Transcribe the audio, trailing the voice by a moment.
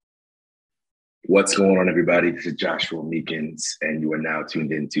What's going on, everybody? This is Joshua Meekins, and you are now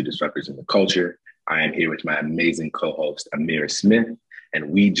tuned into Disruptors in the Culture. I am here with my amazing co-host, Amira Smith, and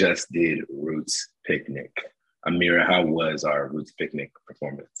we just did Roots Picnic. Amira, how was our Roots Picnic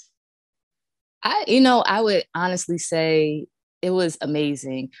performance? I would honestly say it was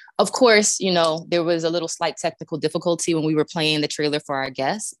amazing. Of course, there was a little slight technical difficulty when we were playing the trailer for our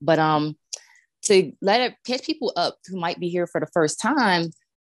guests, but to let it catch people up who might be here for the first time,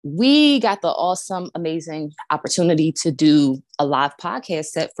 we got the awesome, amazing opportunity to do a live podcast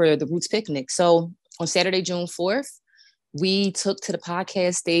set for the Roots Picnic. So on Saturday, June 4th, we took to the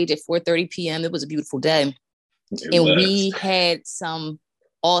podcast stage at 4:30 p.m. It was a beautiful day. We had some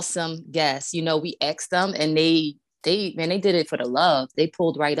awesome guests. We asked them and they did it for the love. They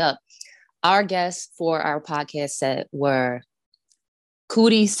pulled right up. Our guests for our podcast set were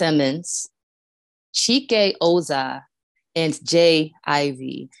Coodie Simmons, Chike Oza, and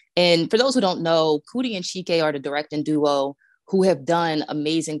J.I.V. And for those who don't know, Coodie and Chike are the directing duo who have done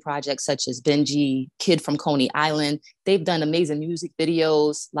amazing projects such as Benji, Kid from Coney Island. They've done amazing music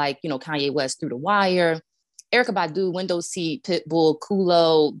videos like, Kanye West, Through the Wire, Erykah Badu, Window Seat, Pitbull,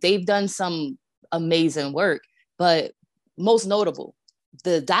 Kulo. They've done some amazing work, but most notable,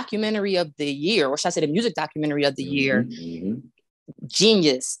 the documentary of the year, or should I say the music documentary of the year,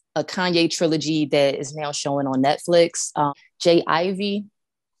 Jeen-Yuhs, a Kanye trilogy that is now showing on Netflix. J.I.V.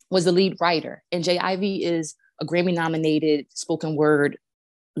 was the lead writer, and J.I.V. is a Grammy-nominated spoken word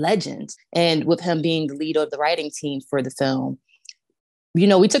legend. And with him being the lead of the writing team for the film, we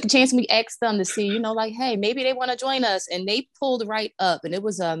took a chance and we asked them to see, hey, maybe they want to join us. And they pulled right up, and it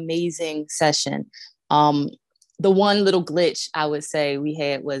was an amazing session. The one little glitch I would say we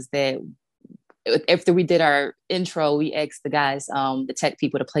had was that after we did our intro, we asked the guys, the tech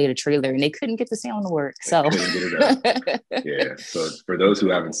people, to play the trailer, and they couldn't get the sound to work. So couldn't get it up. Yeah. So for those who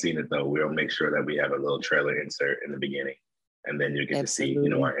haven't seen it, though, we'll make sure that we have a little trailer insert in the beginning, and then you get to see,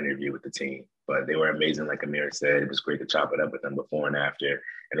 our interview with the team. But they were amazing, like Amir said. It was great to chop it up with them before and after,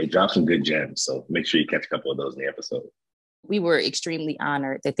 and they dropped some good gems. So make sure you catch a couple of those in the episode. We were extremely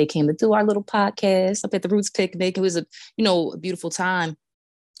honored that they came to do our little podcast up at the Roots Picnic. It was a beautiful time.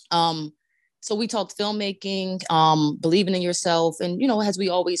 So we talked filmmaking, believing in yourself. And, as we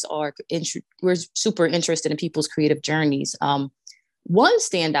always are, we're super interested in people's creative journeys. One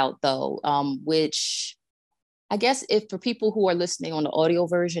standout, though, which I guess if for people who are listening on the audio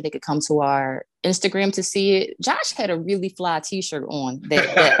version, they could come to our Instagram to see it. Josh had a really fly t-shirt on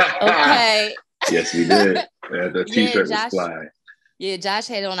okay. Yes, we did. Yeah, the t-shirt was fly. Yeah, Josh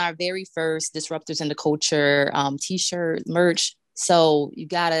had on our very first Disruptors in the Culture t-shirt merch. So you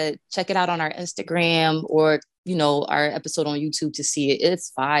gotta check it out on our Instagram or, our episode on YouTube to see it.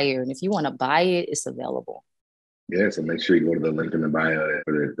 It's fire. And if you want to buy it, it's available. Yeah, so make sure you go to the link in the bio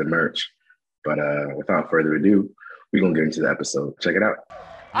for the merch. But without further ado, we're going to get into the episode. Check it out.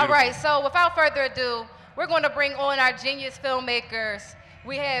 All right, so without further ado, we're going to bring on our Jeen-Yuhs filmmakers.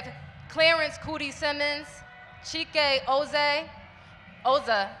 We have Clarence Coodie Simmons, Chike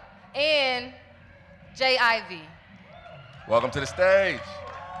Oza, and J.I.V. Welcome to the stage.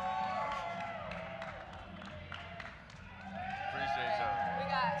 Appreciate y'all.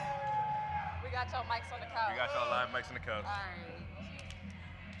 We got y'all mics on the couch. We got y'all live mics on the couch. All right.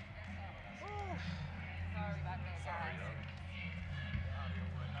 Sorry about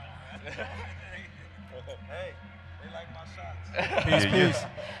that. Hey, they like my shots. Peace.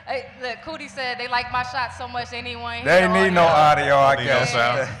 Hey, look, Coodie said they like my shots so much they need one. They need no audio, I guess.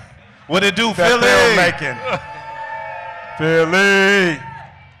 No what it do, Philly? Making. Philly.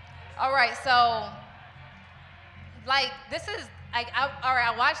 All right, so this is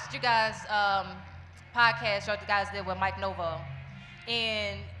I watched you guys podcast you guys did with Mike Novo,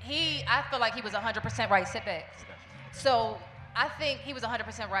 and I feel like he was 100% right. Sit back. So I think he was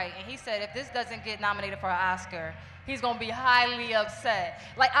 100% right, and he said if this doesn't get nominated for an Oscar, he's gonna be highly upset.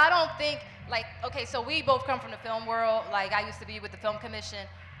 I don't think okay, so we both come from the film world. I used to be with the Film Commission.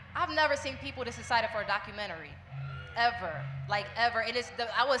 I've never seen people this excited for a documentary. Ever. It is,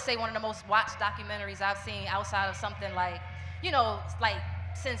 I would say, one of the most watched documentaries I've seen outside of something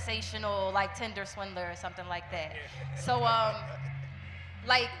sensational, like Tinder Swindler or something like that. So,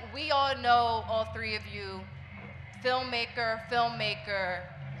 we all know, all three of you, filmmaker,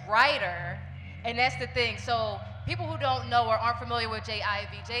 writer, and that's the thing. So, people who don't know or aren't familiar with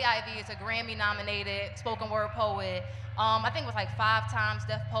J.I.V. J.I.V. is a Grammy-nominated spoken word poet. I think it was 5 times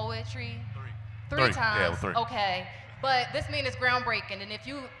Def Poetry. Three times? Yeah, 3. Okay. But this man is groundbreaking, and if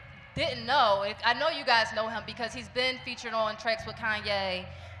you didn't know, I know you guys know him because he's been featured on tracks with Kanye,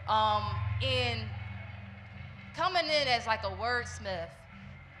 and coming in as a wordsmith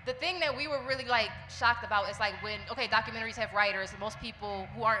the thing that we were really like shocked about is like when, okay, documentaries have writers, and most people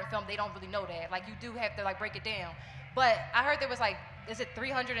who aren't in film, they don't really know that. Like you do have to like break it down. But I heard there was like, is it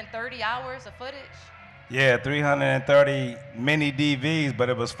 330 hours of footage? Yeah, 330 mini DVs, but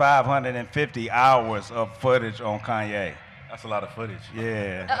it was 550 hours of footage on Kanye. That's a lot of footage.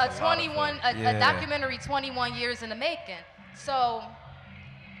 Yeah. A documentary 21 years in the making. So,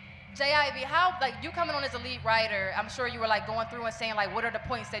 J.I.V., how, like, you coming on as a lead writer, I'm sure you were, like, going through and saying, like, what are the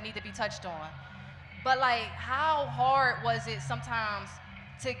points that need to be touched on? But, like, how hard was it sometimes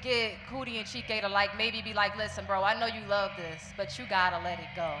to get Coodie and Chike to, like, maybe be like, listen, bro, I know you love this, but you gotta let it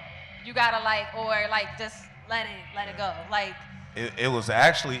go. You gotta, like, or, like, just let it go. Like, it was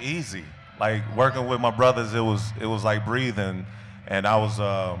actually easy. Like, working with my brothers, it was like breathing. And I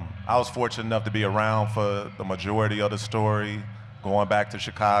was fortunate enough to be around for the majority of the story, going back to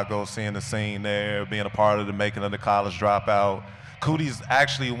Chicago, seeing the scene there, being a part of the making of the College Dropout. Coodie's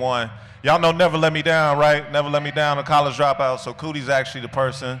actually one. Y'all know Never Let Me Down, right? Never Let Me Down, the College Dropout. So Coodie's actually the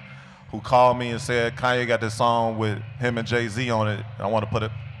person who called me and said, Kanye got this song with him and Jay-Z on it. He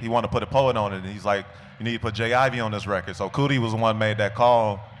wanted to put a poet on it. And he's like, you need to put J.I.V. on this record. So Coodie was the one who made that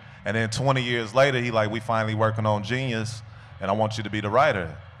call. And then 20 years later, he like, we finally working on Jeen-Yuhs, and I want you to be the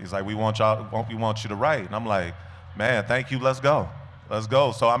writer. He's like, we want you to write. And I'm like, man, thank you, let's go. Let's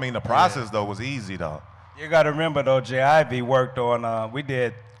go. So, I mean, the process, though, was easy, though. You got to remember, though, J.I.V. worked on, we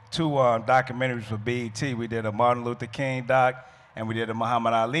did 2 documentaries for BET. We did a Martin Luther King doc, and we did a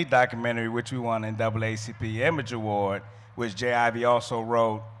Muhammad Ali documentary, which we won an NAACP Image Award, which J.I.V. also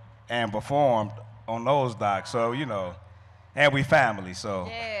wrote and performed on those docs. So, you know, and we family, so.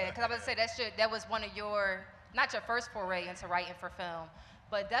 Yeah, because I was going to say, that was one of your, not your first foray into writing for film,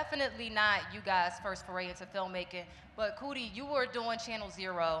 but definitely not you guys' first foray into filmmaking. But Coodie, you were doing Channel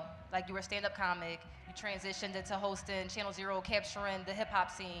Zero, like you were a stand-up comic. You transitioned into hosting Channel Zero, capturing the hip-hop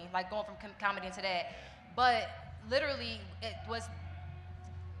scene, like going from comedy into that. But literally, it was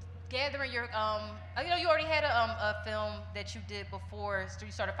gathering your, you know, you already had a film that you did before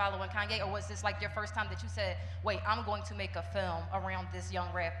you started following Kanye, or was this like your first time that you said, wait, I'm going to make a film around this young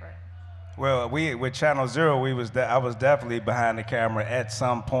rapper? Well, with Channel Zero, I was definitely behind the camera at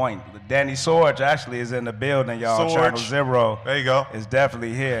some point. Danny Sorge actually is in the building, y'all. Channel Zero. There you go. Is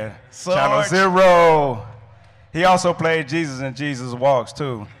definitely here. Sorge. Channel Zero. He also played Jesus in Jesus Walks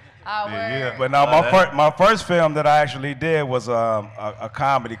too. Yeah. But no, my first film that I actually did was a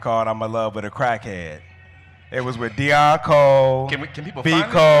comedy called I'm in Love with a Crackhead. It was with Deion Cole, Can people B. find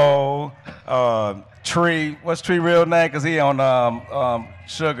it? Cole, Tree. What's Tree real name? Because he on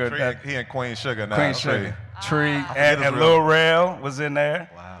Sugar. He and Queen Sugar now. Queen Sugar. Tree. his And real- Lil Rel was in there.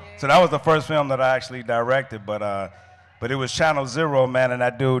 Wow. So that was the first film that I actually directed. But it was Channel Zero, man, and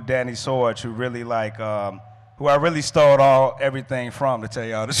that dude Danny Sorge, who really like, who I really stole everything from, to tell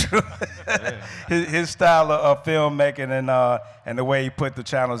y'all the truth. his style of filmmaking and the way he put the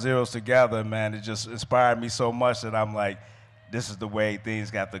Channel Zeros together, man, it just inspired me so much that I'm like, this is the way things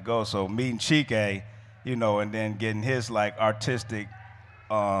got to go. So meeting Chike, you know, and then getting his like artistic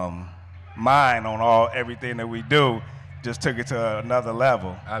mind on everything that we do, just took it to another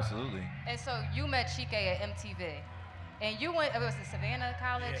level. Absolutely. And so you met Chike at MTV. And you went, was it Savannah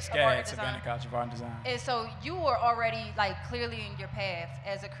College? Yeah, Savannah College of Art and Design. And so you were already like clearly in your path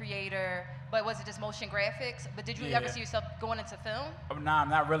as a creator, but was it just motion graphics? But did you ever see yourself going into film? Nah,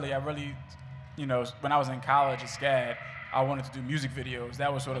 not really. I really, you know, when I was in college at SCAD, I wanted to do music videos.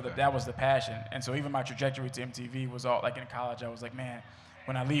 That was sort of that was the passion. And so even my trajectory to MTV was all like in college. I was like, man,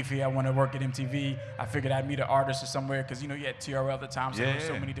 when I leave here, I want to work at MTV. I figured I'd meet an artist or somewhere, because you know you had TRL at the time, so there were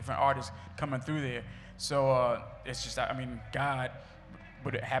so many different artists coming through there. So it's just, I mean, God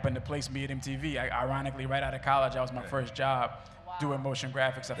would happen to place me at MTV. Ironically, right out of college, that was my first job doing motion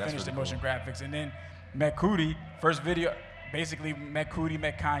graphics. I finished in motion graphics, and then met Coodie. First video, basically met Coodie,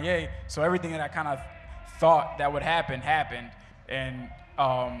 met Kanye. So everything that I kind of thought that would happen happened. And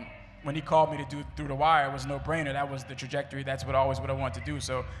when he called me to do Through the Wire, it was a no-brainer. That was the trajectory. That's always what I wanted to do.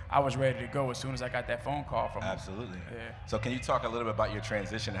 So I was ready to go as soon as I got that phone call from him. Absolutely. Yeah. So can you talk a little bit about your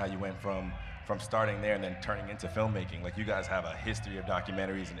transition, how you went from starting there and then turning into filmmaking? Like, you guys have a history of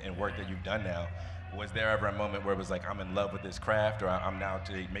documentaries and work that you've done now. Was there ever a moment where it was like, I'm in love with this craft, or I'm now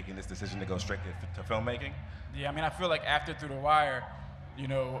making this decision to go straight to filmmaking? Yeah, I mean, I feel like after Through the Wire, you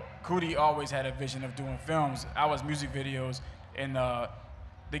know, Coodie always had a vision of doing films. I was music videos, and I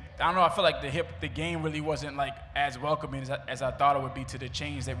don't know, I feel like the game really wasn't like as welcoming as I thought it would be to the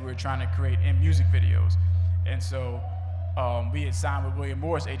change that we were trying to create in music videos. And so we had signed with William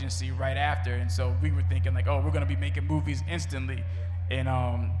Morris Agency right after, and so we were thinking like, oh, we're gonna be making movies instantly. And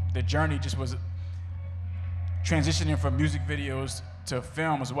the journey just was transitioning from music videos to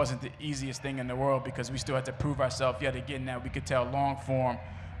films wasn't the easiest thing in the world because we still had to prove ourselves yet again that we could tell long form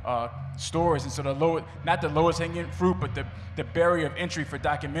stories. And so not the lowest hanging fruit, but the barrier of entry for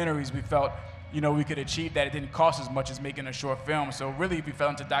documentaries, we felt, we could achieve that. It didn't cost as much as making a short film. So really we fell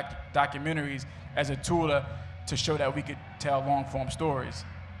into documentaries as a tool to show that we could tell long form stories.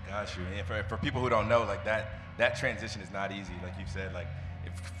 Got you. And for people who don't know, like that transition is not easy. Like you said, like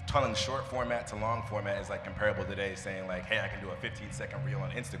if telling short format to long format is like comparable today, saying like, hey, I can do a 15-second reel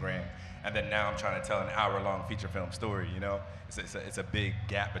on Instagram, and then now I'm trying to tell an hour-long feature film story. It's a big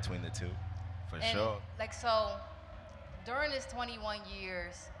gap between the two, for sure. Like so, during this 21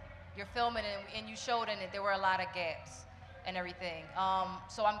 years, you're filming and you showed in it there were a lot of gaps and everything.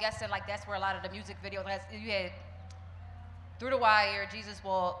 So I'm guessing like that's where a lot of the music videos, you had Through the Wire, Jesus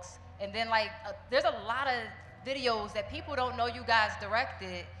Walks, and then like there's a lot of videos that people don't know you guys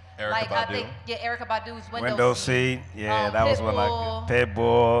directed. Erykah Badu. I think, Erykah Badu's Window Seat. Yeah, that was one Pitbull, like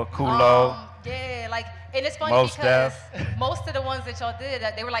Pitbull, Kulo. Yeah, like, and it's funny Most because Def. most of the ones that y'all did,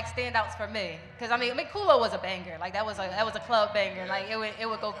 they were like standouts for me. Because I mean, Kulo was a banger. Like that was a club banger. Like it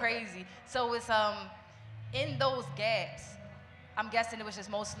would go crazy. So it's in those gaps, I'm guessing it was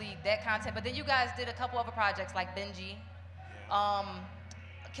just mostly that content. But then you guys did a couple other projects like Benji,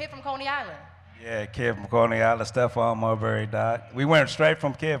 Kid from Coney Island. Yeah, Kid from Coney Island, Stephon Marbury Doc. We went straight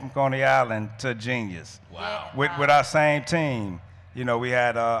from Kid from Coney Island to Jeen-Yuhs. Wow. With our same team. We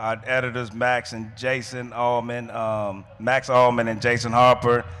had our editors, Max and Jason Allman, Max Allman and Jason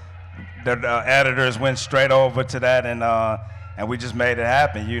Harper. The editors went straight over to that, and we just made it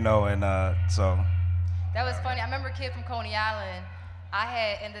happen, so. That was funny. I remember Kid from Coney Island. I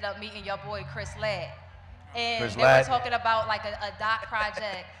had ended up meeting your boy Chris Ladd, and they were talking about like a doc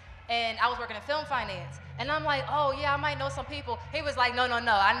project. And I was working in film finance. And I'm like, oh, yeah, I might know some people. He was like, no,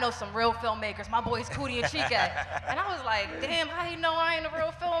 I know some real filmmakers. My boys, Coodie and Chike. And I was like, damn, how he know I ain't a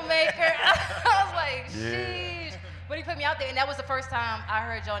real filmmaker? I was like, sheesh. But he put me out there, and that was the first time I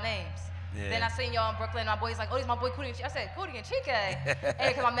heard your names. Yeah. Then I seen y'all in Brooklyn, and my boy's like, oh, this is my boy Coodie and Chike. I said, Coodie and Chike.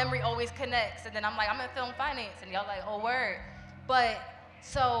 And because my memory always connects. And then I'm like, I'm in film finance. And y'all like, oh, word. But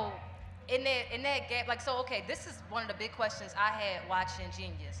so in that gap, like, so, okay, this is one of the big questions I had watching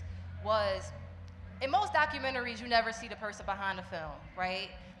Jeen-Yuhs. Was in most documentaries you never see the person behind the film, right?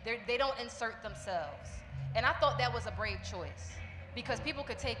 They don't insert themselves. And I thought that was a brave choice because people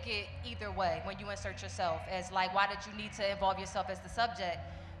could take it either way when you insert yourself as like, why did you need to involve yourself as the subject?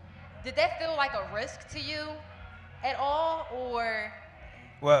 Did that feel like a risk to you at all, or?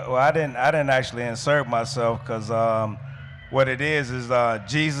 Well, I didn't actually insert myself because what it is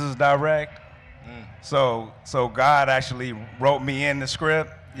Jesus direct. So God actually wrote me in the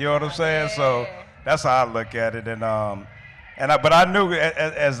script. You know what I'm saying? Yeah. So that's how I look at it, but I knew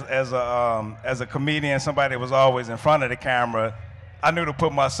as a comedian, somebody that was always in front of the camera, I knew to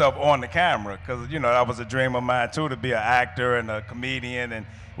put myself on the camera because that was a dream of mine too, to be an actor and a comedian, and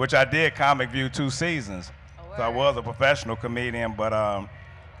which I did Comic View 2 seasons. So I was a professional comedian, but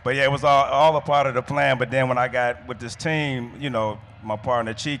yeah, it was all a part of the plan. But then when I got with this team, my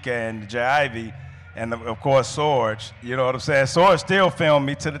partner Chike and Jay Ivy. And of course, Sorge, you know what I'm saying? Sorge still filmed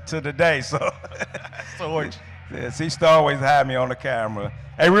me to the day, so. Sorge. Yes, he still always had me on the camera.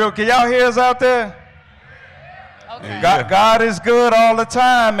 Hey, real, can y'all hear us out there? Okay. God is good all the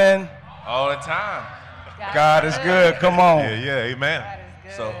time, man. All the time. God is good, come on. Yeah, amen.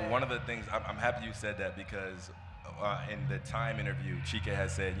 So one of the things, I'm happy you said that because in the Time interview, Chike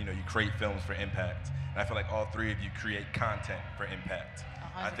has said, you create films for impact. And I feel like all three of you create content for impact.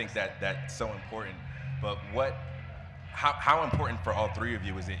 100%. I think that's so important. But how important for all three of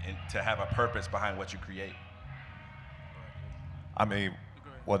you is it to have a purpose behind what you create? I mean,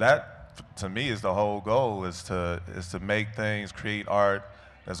 well, that to me is the whole goal, is to make things, create art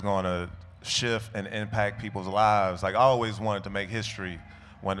that's going to shift and impact people's lives. Like I always wanted to make history.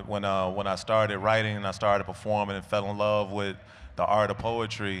 When I started writing and I started performing and fell in love with the art of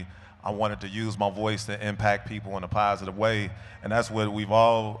poetry, I wanted to use my voice to impact people in a positive way. And that's what we've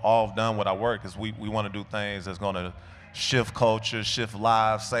all done with our work, is we want to do things that's going to shift culture, shift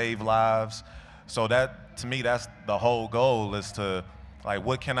lives, save lives. So that, to me, that's the whole goal, is to, like,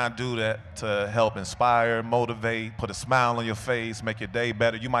 what can I do to help inspire, motivate, put a smile on your face, make your day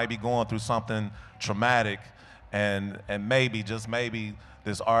better? You might be going through something traumatic, and maybe, just maybe,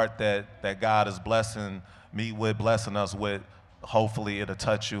 this art that God is blessing me with, blessing us with, hopefully it'll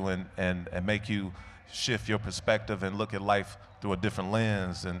touch you and make you shift your perspective and look at life through a different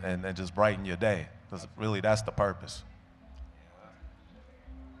lens and just brighten your day. Because really, that's the purpose.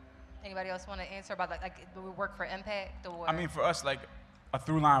 Anybody else want to answer about like do we work for impact, or? I mean, for us, like a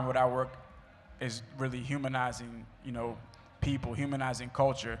through line with our work is really humanizing, people, humanizing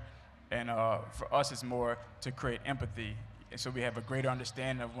culture. And for us, it's more to create empathy. And so we have a greater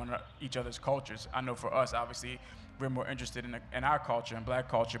understanding of each other's cultures. I know for us, obviously, we're more interested in our culture and black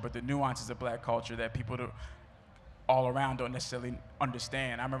culture, but the nuances of black culture that people all around don't necessarily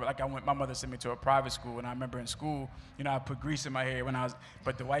understand. I remember, my mother sent me to a private school, and I remember in school, I put grease in my hair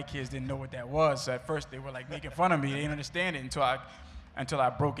but the white kids didn't know what that was. So at first they were like making fun of me. They didn't understand it until I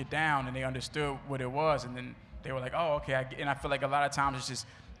broke it down and they understood what it was. And then they were like, oh, okay. And I feel like a lot of times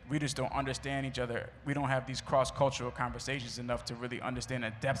we just don't understand each other. We don't have these cross-cultural conversations enough to really understand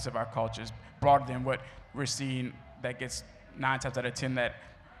the depths of our cultures, broader than what we're seeing that gets 9 times out of 10 that,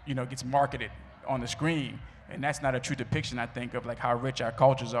 gets marketed on the screen. And that's not a true depiction, I think, of like how rich our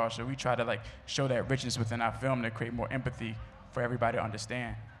cultures are. So we try to show that richness within our film to create more empathy for everybody to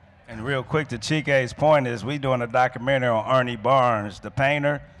understand. And real quick, to Chike's point is we doing a documentary on Ernie Barnes, the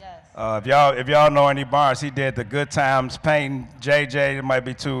painter. Yes. If y'all know Ernie Barnes, he did the Good Times painting. JJ,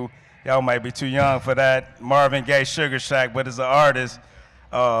 y'all might be too young for that. Marvin Gaye, Sugar Shack, but as an artist,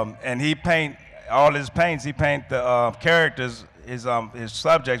 and he paint all his paints. He paint the characters, his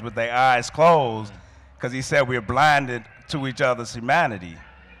subjects with their eyes closed. Because he said we're blinded to each other's humanity,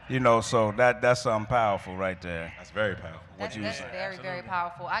 so that's something powerful right there. That's very powerful. That's very, Absolutely. Very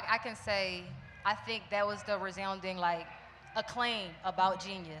powerful. I can say, I think that was the resounding acclaim about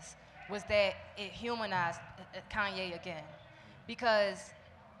Jeen-Yuhs, was that it humanized Kanye again. Because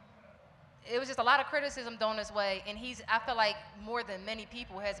it was just a lot of criticism thrown this way, and I feel like more than many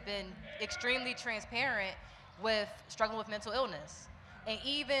people, has been extremely transparent with struggling with mental illness. And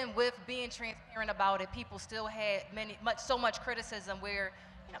even with being transparent about it, people still had so much criticism where,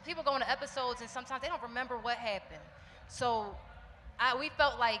 people go into episodes and sometimes they don't remember what happened. So we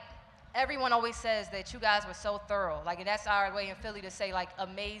felt like everyone always says that you guys were so thorough. And that's our way in Philly to say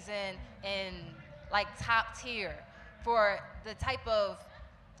amazing and top tier for the type of,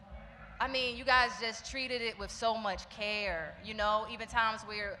 you guys just treated it with so much care, even times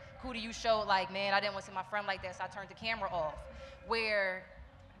where Coodie, you showed man, I didn't want to see my friend like that, so I turned the camera off. Where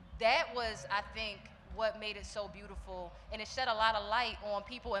that was, I think, what made it so beautiful, and it shed a lot of light on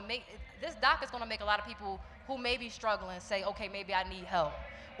people, and this doc is going to make a lot of people who may be struggling say, okay, maybe I need help,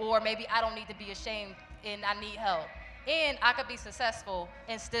 or maybe I don't need to be ashamed and I need help, and I could be successful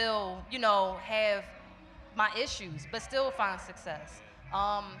and still, have my issues, but still find success.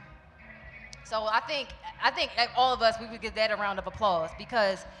 So I think all of us, we would give that a round of applause,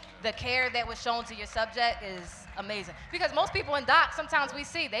 because the care that was shown to your subject is amazing. Because most people in docs, sometimes we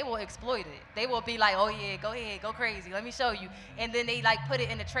see, they will exploit it. They will be like, oh yeah, go ahead, go crazy, let me show you. And then they put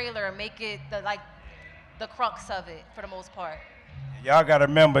it in the trailer and make it the crux of it for the most part. Y'all gotta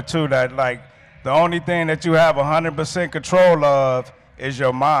remember too that the only thing that you have 100% control of is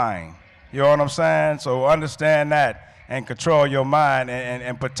your mind. You know what I'm saying? So understand that and control your mind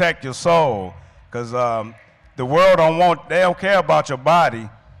and protect your soul. Because the world they don't care about your body.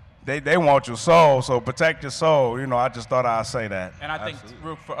 They want your soul, so protect your soul. I just thought I'd say that. And I think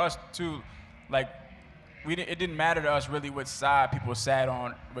for us too, it didn't matter to us really which side people sat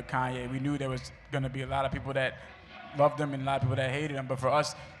on with Kanye. We knew there was gonna be a lot of people that loved him and a lot of people that hated him. But for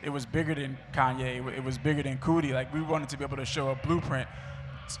us, it was bigger than Kanye. It was bigger than Coodie. We wanted to be able to show a blueprint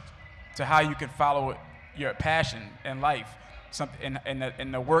to how you can follow your passion in life.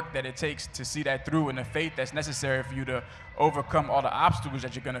 And the work that it takes to see that through, and the faith that's necessary for you to overcome all the obstacles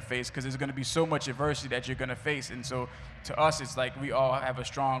that you're going to face, because there's going to be so much adversity that you're going to face. And so to us, it's we all have a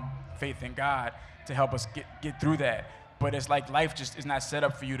strong faith in God to help us get through that. But it's life just is not set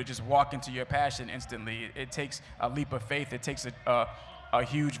up for you to just walk into your passion instantly. It takes a leap of faith. It takes a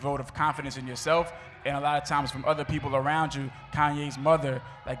huge vote of confidence in yourself, and a lot of times from other people around you. Kanye's mother,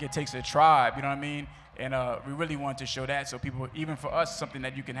 it takes a tribe, you know what I mean? And we really want to show that, so people, even for us, something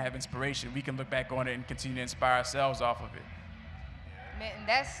that you can have inspiration. We can look back on it and continue to inspire ourselves off of it. Man,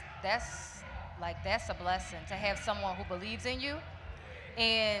 that's a blessing to have someone who believes in you.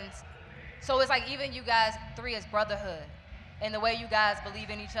 And so it's even you guys three as brotherhood, and the way you guys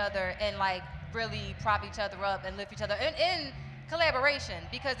believe in each other and really prop each other up and lift each other in collaboration.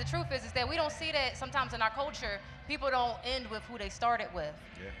 Because the truth is that we don't see that sometimes in our culture. People don't end with who they started with.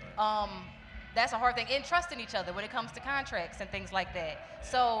 Yeah. That's a hard thing. And trusting each other when it comes to contracts and things like that.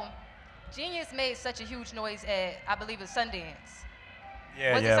 So Jeen-Yuhs made such a huge noise at, I believe, it was Sundance.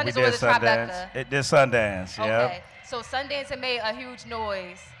 Yeah, we did Sundance. It did Sundance, yeah. Okay, so Sundance had made a huge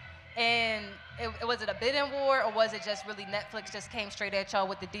noise. And was it a bidding war, or was it just really Netflix just came straight at y'all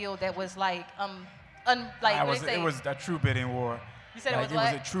with the deal that was it was a true bidding war. You said it was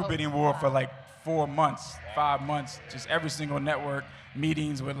a true bidding war for 4 months, 5 months, just every single network,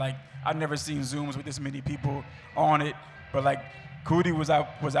 meetings with I've never seen Zooms with this many people on it. But like Coodie was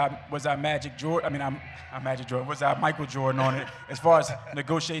our Magic Jordan. I mean, our Magic Jordan was our Michael Jordan on it. As far as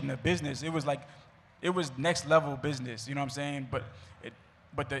negotiating the business, it was next level business. You know what I'm saying?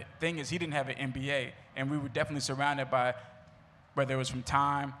 But the thing is, he didn't have an MBA, and we were definitely surrounded by, whether it was from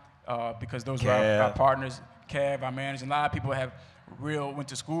Time, because those were our partners, Kev, our manager. A lot of people went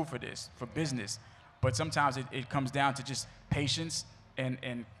to school for this, for business. But sometimes it comes down to just patience,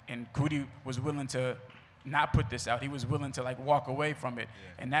 and Coodie was willing to not put this out. He was willing to like walk away from it,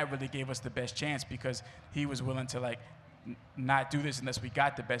 and that really gave us the best chance because he was willing to like not do this unless we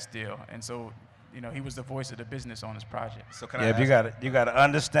got the best deal. And so, you know, he was the voice of the business on this project. So you gotta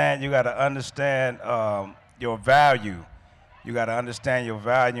understand your value. You gotta understand your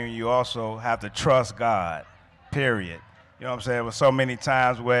value, and you also have to trust God. Period. You know what I'm saying? There were so many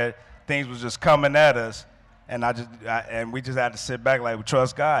times where things was just coming at us, and we just had to sit back like, we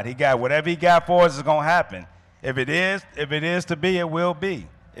trust God. He got whatever He got for us is gonna happen. If it is to be, it will be.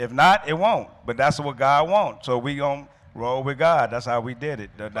 If not, it won't. But that's what God wants. So we gonna roll with God. That's how we did it.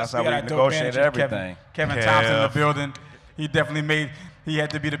 That's how we negotiated everything. Kevin Thompson in the building. He definitely he had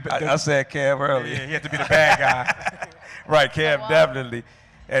to be the I said Kev earlier. Yeah, he had to be the bad guy. Right, Kev, definitely.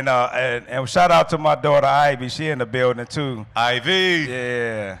 And shout out to my daughter Ivy. She in the building too. Ivy.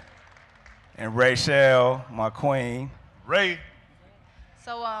 Yeah. And Rachel, my queen. Ray.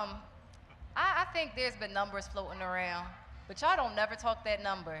 So I think there's been numbers floating around, but y'all don't never talk that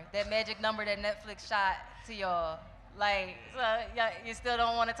number, that magic number that Netflix shot to y'all. Like, you still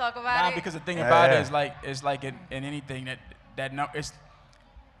don't want to talk about it? Nah, because the thing about it is it's like in anything that number,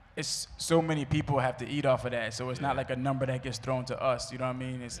 it's so many people have to eat off of that, so it's not like a number that gets thrown to us. You know what I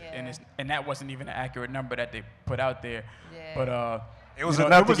mean? And that wasn't even an accurate number that they put out there. Yeah. But it was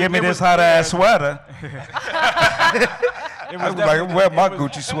enough to give me this hot ass sweater. I was like, wear my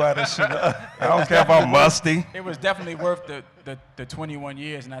Gucci sweater. I don't care if I'm musty. It was definitely worth the 21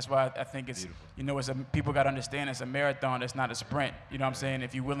 years, and that's why I think it's, you know, people got to understand it's a marathon, it's not a sprint. You know what I'm saying?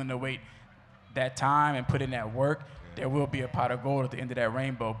 If you're willing to wait that time and put in that work, there will be a pot of gold at the end of that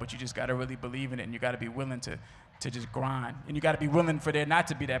rainbow, but you just got to really believe in it, and you got to be willing to just grind, and you got to be willing for there not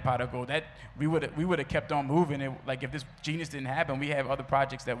to be that pot of gold. That we would have kept on moving. Like if this Genius didn't happen, we have other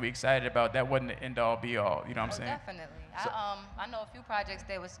projects that we're excited about. That wasn't the end all be all. You know what I'm saying? Definitely. I know a few projects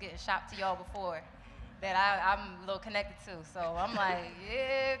that was getting shopped to y'all before that I'm a little connected to. So I'm like,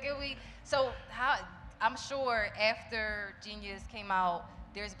 yeah, can we? So I'm sure after Jeen-Yuhs came out,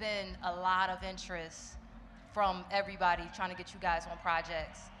 there's been a lot of interest from everybody trying to get you guys on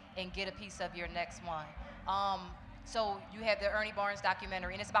projects and get a piece of your next one. So you have the Ernie Barnes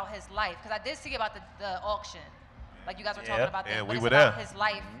documentary, and it's about his life. Because I did see about the auction, like you guys were talking about that, but it's about his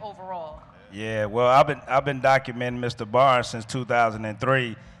life overall. Yeah, well, I've been documenting Mr. Barnes since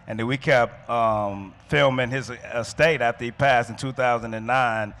 2003, and then we kept filming his estate after he passed in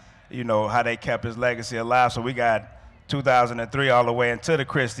 2009. You know how they kept his legacy alive. So we got 2003 all the way into the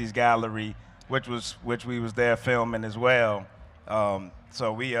Christie's Gallery, which we was there filming as well.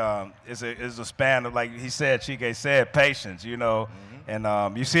 So we it's a span of, like he said, Chike said, patience, you know.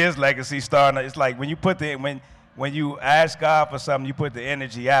 And you see his legacy starting. It's like when you ask God for something, you put the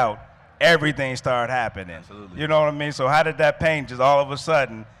energy out, everything started happening. Absolutely. You know what I mean? So how did that paint just all of a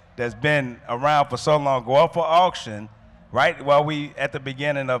sudden, that's been around for so long, go up for auction, right? While we at the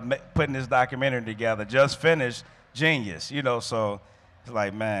beginning of putting this documentary together, just finished Jeen-Yuhs, you know. So it's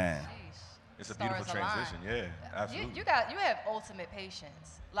like, man. It's a beautiful transition, yeah, absolutely. You have ultimate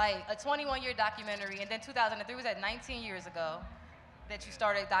patience. Like a 21-year documentary, and then 2003 was that 19 years ago that you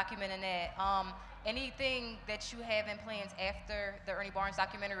started documenting that. Anything that you have in plans after the Ernie Barnes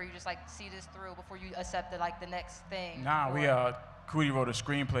documentary, or you just like see this through before you accept the next thing? Nah, Coodie wrote a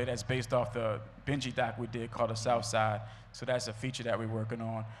screenplay that's based off the Benji doc we did called The South Side. So that's a feature that we're working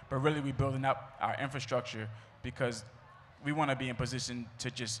on. But really, we're building up our infrastructure because we want to be in position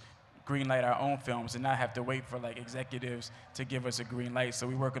to just green-light our own films and not have to wait for like executives to give us a green light. So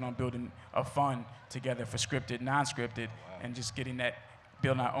we're working on building a fund together for scripted, non-scripted, and just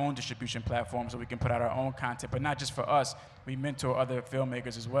building our own distribution platform so we can put out our own content. But not just for us, we mentor other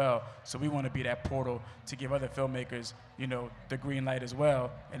filmmakers as well. So we want to be that portal to give other filmmakers, you know, the green light as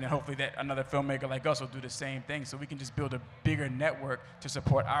well. And then hopefully that another filmmaker like us will do the same thing, so we can just build a bigger network to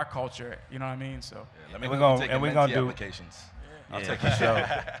support our culture. You know what I mean? So we're gonna do applications. I'll take your show.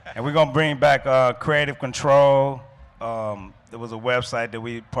 And we're gonna bring back Creative Control. There was a website that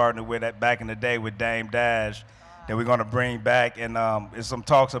we partnered with back in the day with Dame Dash that we're gonna bring back, and there's some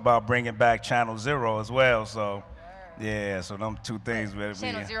talks about bringing back Channel Zero as well. So, Yeah, so them two things.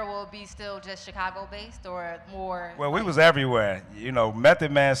 Channel Zero will be still just Chicago-based or more? Well, we was everywhere. You know,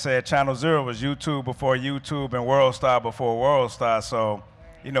 Method Man said Channel Zero was YouTube before YouTube and World Star before World Star. So,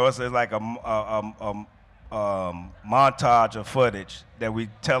 you know, it's like a montage of footage that we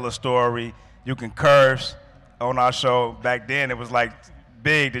tell a story. You can curse on our show. Back then, it was like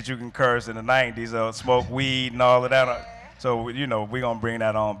big that you can curse in the 90s, smoke weed and all of that. So, you know, we're going to bring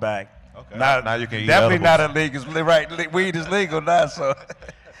that on back. Okay. Now you can eat definitely edibles. not illegal. Right, weed is legal now, so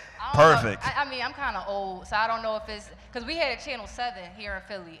perfect. I mean, I'm kind of old, so I don't know if it's because we had a Channel 7 here in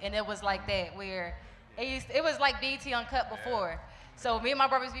Philly, and it was like that where it was like BT Uncut before. So me and my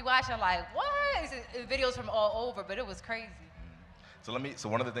brothers be watching like, what? It's videos from all over, but it was crazy. So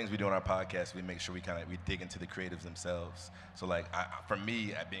one of the things we do on our podcast, we make sure we dig into the creatives themselves. So like for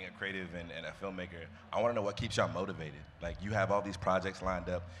me, at being a creative and a filmmaker, I want to know what keeps y'all motivated. Like you have all these projects lined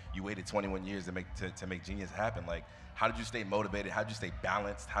up. You waited 21 years to make Jeen-Yuhs happen. Like how did you stay motivated? How did you stay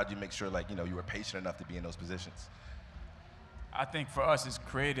balanced? How did you make sure like you were patient enough to be in those positions? I think for us as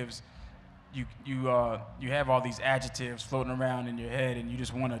creatives, you have all these adjectives floating around in your head, and you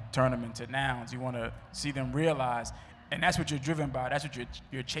just want to turn them into nouns. You want to see them realized. And that's what you're driven by. That's what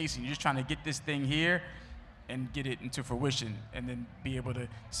you're chasing. You're just trying to get this thing here and get it into fruition, and then be able to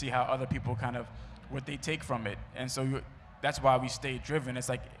see how other people what they take from it. And so that's why we stay driven. It's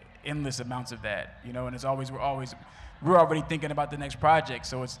like endless amounts of that, and it's always we're already thinking about the next project.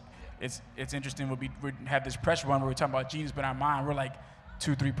 So it's interesting. We have this pressure run where we're talking about Jeen-Yuhs, but in our mind we're like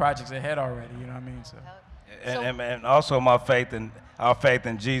 2-3 projects ahead already. You know what I mean? So. And also our faith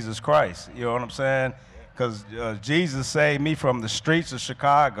in Jesus Christ. You know what I'm saying? Because Jesus saved me from the streets of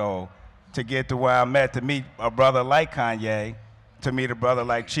Chicago to get to where I'm at, to meet a brother like Kanye, to meet a brother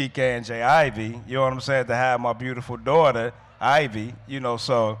like Chike and J. Ivy. You know what I'm saying? To have my beautiful daughter, Ivy.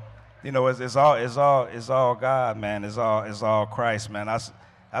 So, it's all God, man. It's all Christ, man.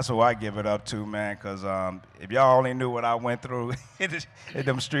 That's who I give it up to, man. Because if y'all only knew what I went through in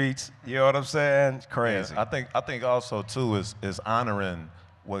them streets, you know what I'm saying? It's crazy. Yeah, I think also too is honoring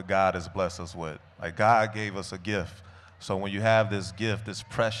what God has blessed us with. Like God gave us a gift. So when you have this gift, this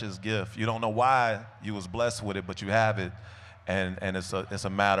precious gift, you don't know why you was blessed with it, but you have it, and it's a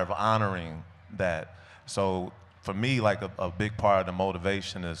matter of honoring that. So for me, like a big part of the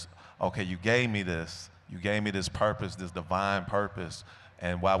motivation is, okay, you gave me this purpose, this divine purpose,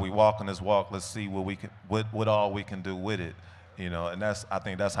 and while we walk in this walk, let's see what all we can do with it, and I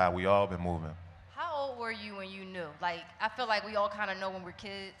think that's how we all been moving. How old were you when you knew? Like, I feel like we all kind of know when we're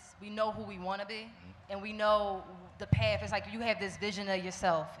kids. We know who we want to be, and we know the path. It's like you have this vision of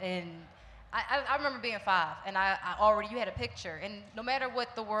yourself. And I remember being 5, and you had a picture. And no matter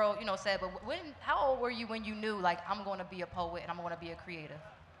what the world, said, but how old were you when you knew, like, I'm going to be a poet and I'm going to be a creative?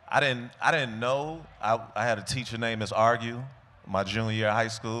 I didn't know. I had a teacher named Miss Argue, my junior year of high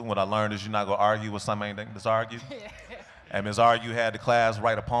school. What I learned is you're not going to argue with somebody that's argue. And Miss Argue had the class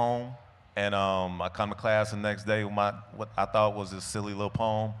write a poem. And I come to class the next day with what I thought was this silly little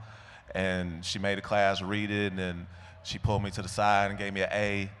poem, and she made the class read it, and then she pulled me to the side and gave me an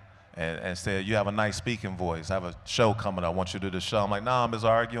A, and said, "You have a nice speaking voice. I have a show coming up. I want you to do the show." I'm like, "Nah, Ms.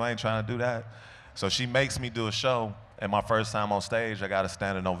 Argue, I ain't trying to do that." So she makes me do a show, and my first time on stage, I got a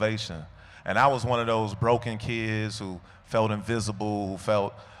standing ovation. And I was one of those broken kids who felt invisible, who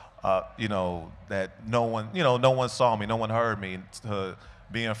felt, that no one saw me, no one heard me. To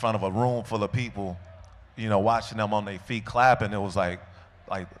be in front of a room full of people, watching them on their feet clapping, it was like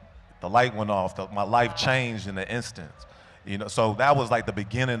the light went off. My life changed in an instant. So that was like the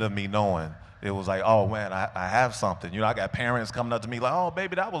beginning of me knowing. It was like, oh man, I have something. I got parents coming up to me like, oh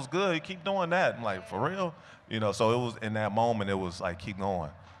baby, that was good. You keep doing that. I'm like, for real? So it was in that moment. It was like, keep going.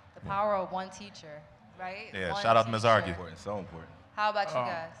 The power of one teacher, right? Yeah. One shout out to Ms. Argue. So important. How about you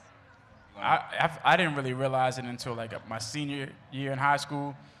guys? I didn't really realize it until like my senior year in high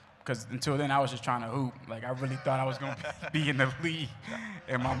school, because until then I was just trying to hoop. Like I really thought I was gonna be in the league,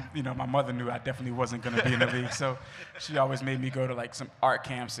 and my mother knew I definitely wasn't gonna be in the league, so she always made me go to like some art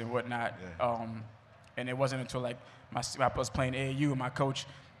camps and whatnot. Yeah. And it wasn't until like I was playing AAU and my coach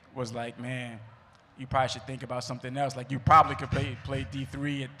was like, "Man, you probably should think about something else. Like you probably could play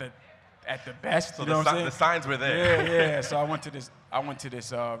D3 at the best." So you know what I'm saying? The signs were there. Yeah. So I went to this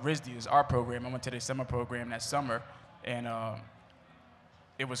RISD, this art program. I went to this summer program that summer, and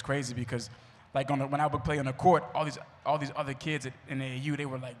it was crazy because, like when I would play on the court, all these other kids in the AU, they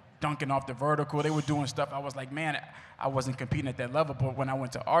were like dunking off the vertical. They were doing stuff. I was like, man, I wasn't competing at that level. But when I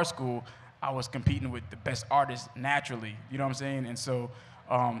went to art school, I was competing with the best artists naturally. You know what I'm saying? And so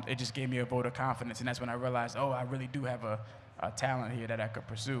it just gave me a vote of confidence, and that's when I realized, oh, I really do have a talent here that I could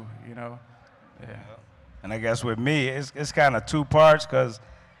pursue. Yeah. And I guess with me, it's kind of two parts because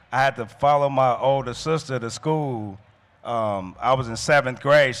I had to follow my older sister to school. I was in 7th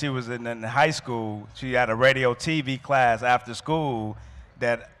grade. She was in high school. She had a radio TV class after school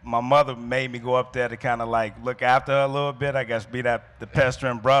that my mother made me go up there to kind of like look after her a little bit. I guess be the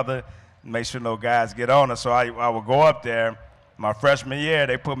pestering brother, make sure no guys get on her. So I would go up there. My freshman year,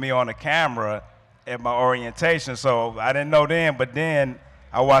 they put me on the camera at my orientation. So I didn't know then, but then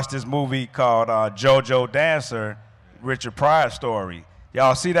I watched this movie called JoJo Dancer, Richard Pryor story.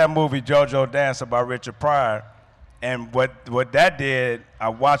 Y'all see that movie, JoJo Dancer by Richard Pryor? And what that did, I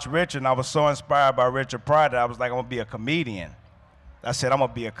watched Richard, and I was so inspired by Richard Pryor that I was like, I'm going to be a comedian. I said, I'm going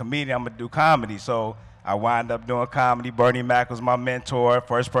to be a comedian. I'm going to do comedy. So I wound up doing comedy. Bernie Mac was my mentor,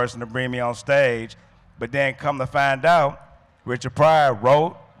 first person to bring me on stage. But then come to find out, Richard Pryor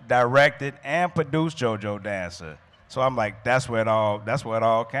wrote, directed, and produced JoJo Dancer. So I'm like, that's where it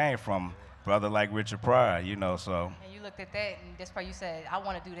all came from, brother like Richard Pryor, you know, so. And you looked at that, and that's why you said, I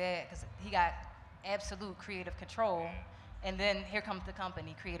want to do that, because he got absolute creative control. And then here comes the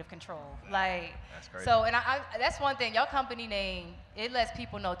company, Creative Control. Like, that's crazy. So, and I that's one thing, your company name, it lets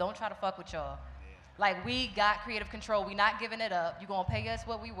people know, don't try to fuck with y'all. Like, we got Creative Control, we not giving it up. You're gonna pay us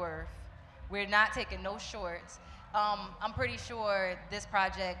what we worth. We're not taking no shorts. I'm pretty sure this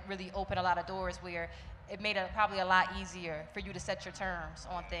project really opened a lot of doors where it made it probably a lot easier for you to set your terms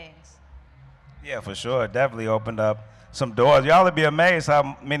on things. Yeah, for sure. It definitely opened up some doors. Y'all would be amazed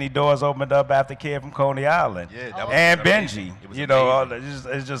how many doors opened up after Kid from Coney Island. Yeah, and Benji. You know,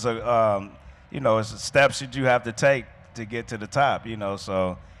 it's just a, you know, it's steps that you have to take to get to the top, you know,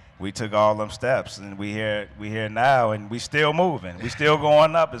 so we took all them steps, and we here now, and we still moving. We still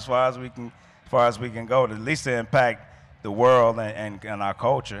going up as far as we can go, to at least to impact the world and our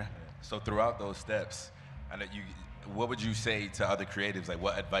culture. So throughout those steps, what would you say to other creatives? Like,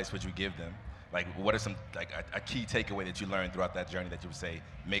 what advice would you give them? Like, what are some, like, a key takeaway that you learned throughout that journey that you would say,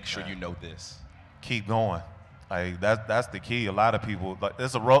 make sure you know this? Keep going. Like, that's the key. A lot of people, like,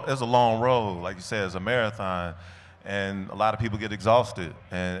 it's a long road. Like you said, it's a marathon. And a lot of people get exhausted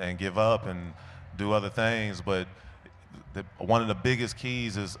and give up and do other things. But one of the biggest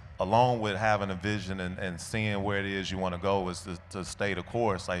keys is, along with having a vision and seeing where it is you want to go, is to stay the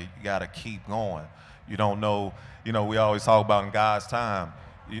course. Like, you got to keep going. You don't know, you know, we always talk about in God's time.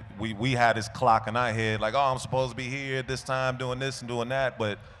 We had this clock in our head, like, oh, I'm supposed to be here at this time doing this and doing that,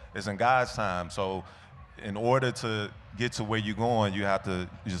 but it's in God's time. So in order to get to where you're going, you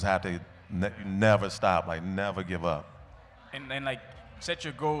just have to never stop, like, never give up. And like, set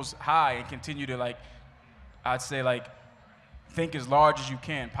your goals high and continue to, like, I'd say, like, think as large as you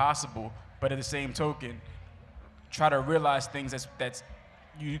can possible, but at the same token, try to realize things that's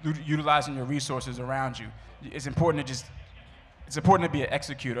utilizing your resources around you. It's important to be an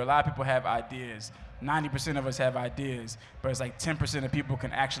executor. A lot of people have ideas. 90% of us have ideas, but it's like 10% of people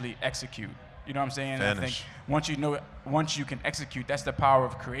can actually execute. You know what I'm saying? Finish. I think once you can execute, that's the power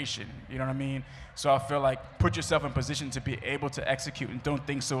of creation. You know what I mean? So I feel like, put yourself in position to be able to execute, and don't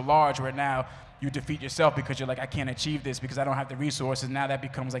think so large where now you defeat yourself because you're like, I can't achieve this because I don't have the resources. Now that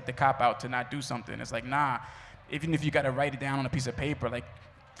becomes like the cop-out to not do something. It's like, nah, even if you got to write it down on a piece of paper, like,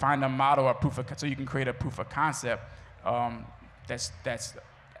 find a model or so you can create a proof of concept that's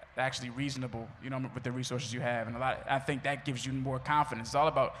actually reasonable, you know, with the resources you have. And I think that gives you more confidence. It's all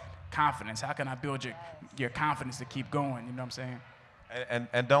about confidence. How can I build your confidence to keep going? You know what I'm saying?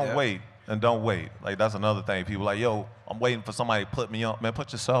 And don't wait. And don't wait. Like, that's another thing. People are like, yo, I'm waiting for somebody to put me on. Man,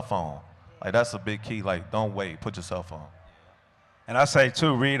 put your cell phone. Like, that's a big key. Like, don't wait. Put your cell phone. And I say,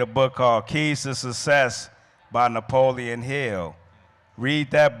 too, read a book called Keys to Success by Napoleon Hill.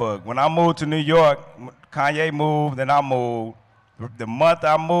 Read that book. When I moved to New York, Kanye moved, and I moved. The month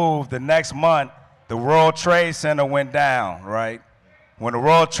I moved, the next month, the World Trade Center went down, right? When the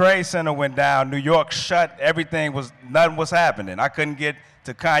World Trade Center went down, New York shut, nothing was happening. I couldn't get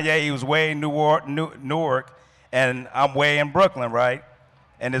to Kanye, he was way in Newark, and I'm way in Brooklyn, right?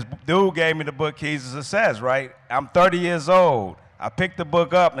 And this dude gave me the book Keys to Success, right? I'm 30 years old. I picked the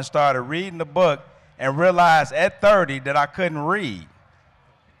book up and started reading the book and realized at 30 that I couldn't read.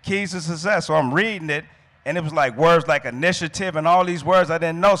 Keys to Success, so I'm reading it, and it was like words like initiative and all these words I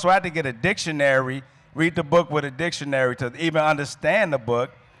didn't know, so I had to get a dictionary, read the book with a dictionary to even understand the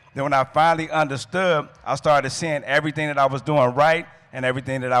book. Then when I finally understood, I started seeing everything that I was doing right and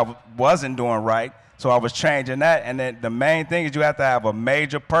everything that I wasn't doing right, so I was changing that. And then the main thing is you have to have a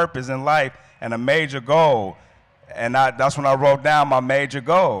major purpose in life and a major goal, and that's when I wrote down my major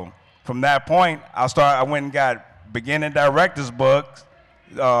goal. From that point, I went and got beginning director's books,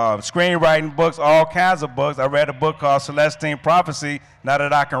 screenwriting books, all kinds of books. I read a book called Celestine Prophecy, now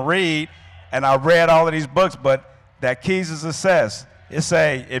that I can read, And I read all of these books, but that keys to success, it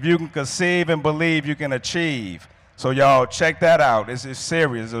say, if you can conceive and believe, you can achieve. So y'all check that out. It's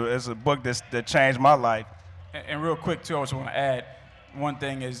serious. It's a book that changed my life. And real quick too, I also want to add one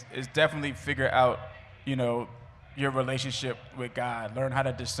thing is definitely figure out, you know, your relationship with God. Learn how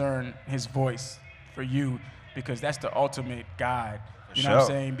to discern His voice for you, because that's the ultimate guide. You know what I'm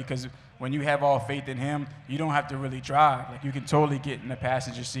saying? Because when you have all faith in Him, you don't have to really drive. Like, you can totally get in the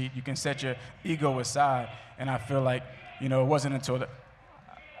passenger seat. You can set your ego aside. And I feel like, you know, it wasn't until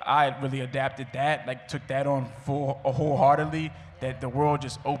I really adapted that, like took that on wholeheartedly, that the world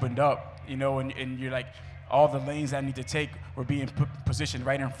just opened up, you know, and you're like, all the lanes I need to take were being positioned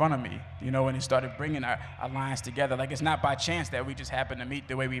right in front of me, you know, and it started bringing our lines together. Like, it's not by chance that we just happened to meet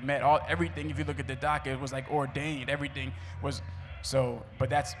the way we met. Everything, if you look at the docket, was like ordained. Everything was so, but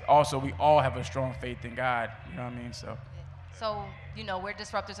that's also, we all have a strong faith in God, you know what I mean? So, you know, we're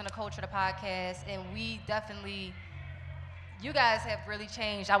Disruptors in the Culture, the podcast, and we definitely, you guys have really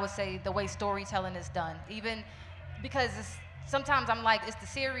changed, I would say, the way storytelling is done. Even because sometimes I'm like, it's the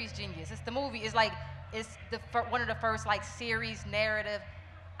series genius. It's the movie. It's like, it's one of the first like series narrative.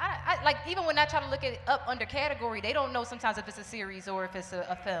 I like, even when I try to look it up under category, they don't know sometimes if it's a series or if it's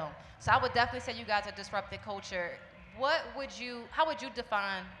a film. So I would definitely say you guys are disrupted culture. How would you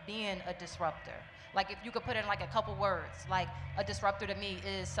define being a disruptor? Like, if you could put in like a couple words, like a disruptor to me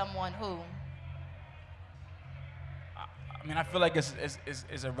is someone who. I mean, I feel like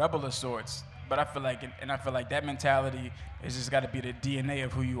it's a rebel of sorts, but I feel like that mentality is just got to be the DNA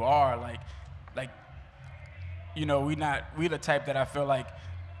of who you are. Like, you know, we the type that I feel like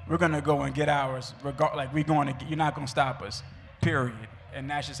we're gonna go and get ours. You're not gonna stop us, period. And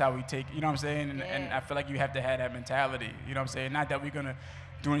that's just how we take. You know what I'm saying? And I feel like you have to have that mentality. You know what I'm saying? Not that we're gonna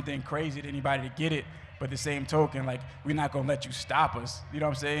do anything crazy to anybody to get it, but the same token, like, we're not gonna let you stop us. You know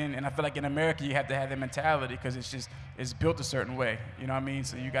what I'm saying? And I feel like in America you have to have that mentality, because it's built a certain way. You know what I mean?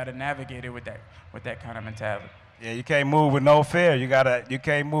 So you got to navigate it with that kind of mentality. Yeah, you can't move with no fear. You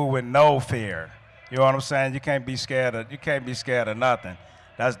can't move with no fear. You know what I'm saying? You can't be scared of nothing.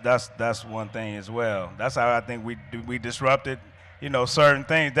 That's one thing as well. That's how I think we disrupted, you know, certain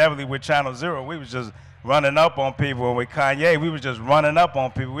things. Definitely with Channel Zero, we was just running up on people. And with Kanye, we was just running up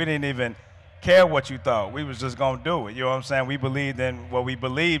on people. We didn't even care what you thought. We was just gonna do it. You know what I'm saying? We believed in what we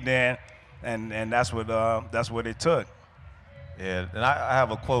believed in, and that's what it took. Yeah, and I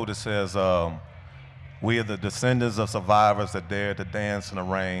have a quote that says, "We are the descendants of survivors that dared to dance in the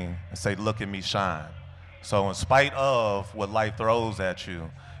rain and say, 'Look at me shine.'" So in spite of what life throws at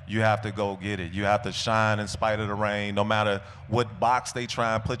you, you have to go get it. You have to shine in spite of the rain, no matter what box they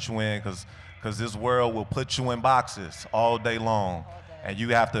try and put you in, because this world will put you in boxes all day long. And you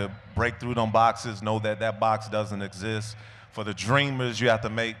have to break through them boxes, know that that box doesn't exist. For the dreamers, you have to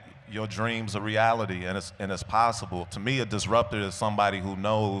make your dreams a reality, and it's possible. To me, a disruptor is somebody who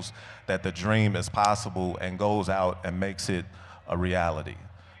knows that the dream is possible and goes out and makes it a reality.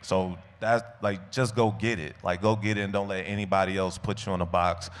 So that's like, just go get it. Like, go get it and don't let anybody else put you in a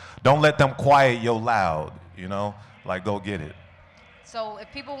box. Don't let them quiet your loud, you know? Like, go get it. So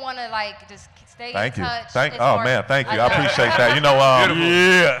if people want to like just stay in touch. Thank you. I appreciate that. You know,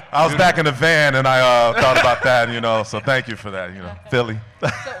 yeah. I was back in the van and I thought about that, you know, so thank you for that, you know, Philly. So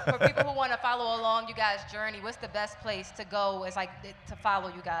for people who want to follow along you guys' journey, what's the best place to go is like to follow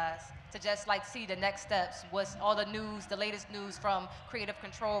you guys? To just like see the next steps? What's all the news, the latest news from Creative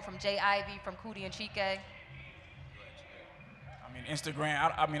Control, from Jay Ivy, from Coodie and Chike? I mean,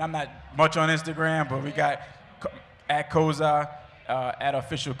 Instagram, I'm not much on Instagram, but we got at Koza, at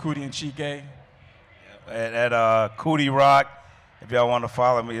official Coodie and Chike. At Coodie Rock, if y'all want to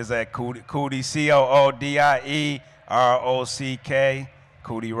follow me, is at Coodie, Coodie ROCK,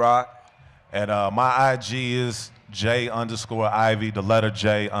 Coodie Rock. And my IG is J_Ivy, the letter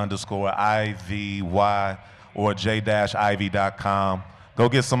J_IVY, or j-ivy.com. Go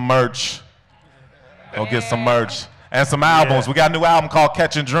get some merch. Get some merch. And some albums. We got a new album called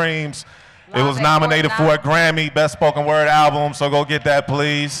Catching Dreams. It was nominated for a Grammy, Best Spoken Word Album, so go get that,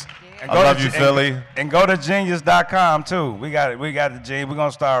 please. I love you, Philly. And go to Jeen-Yuhs.com, too. We got the Gene. We're going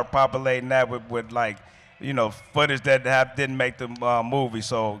to start populating that with like, you know, footage that didn't make the movie,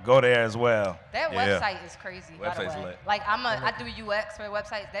 so go there as well. That website is crazy, by the way. Lit. Like, I do UX for the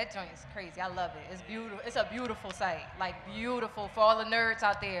website. That joint is crazy. I love it. It's beautiful. It's a beautiful site. Like, beautiful. For all the nerds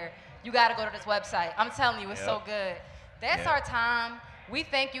out there, you got to go to this website. I'm telling you, it's so good. That's our time. We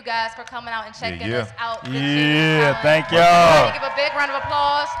thank you guys for coming out and checking Yeah. us out. Thank I y'all. want to give a big round of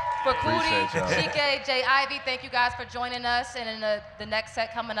applause for Coodie, Appreciate Chike, Jay Ivy. Thank you guys for joining us, and in the next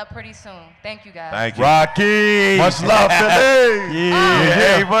set coming up pretty soon. Thank you guys. Thank you. Rocky. Much love, Philly.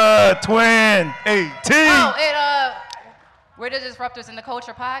 Yeah, Ava, Twin, 18. We're the Disruptors in the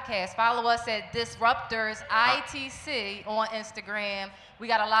Culture podcast. Follow us at Disruptors ITC on Instagram. We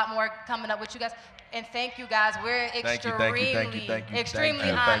got a lot more coming up with you guys. And thank you guys. We're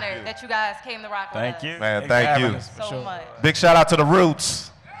extremely honored that you guys came to rock with us. Thank you. Man, thank you. So much. Big shout out to the Roots.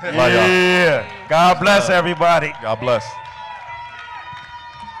 Yeah. God bless everybody. God bless.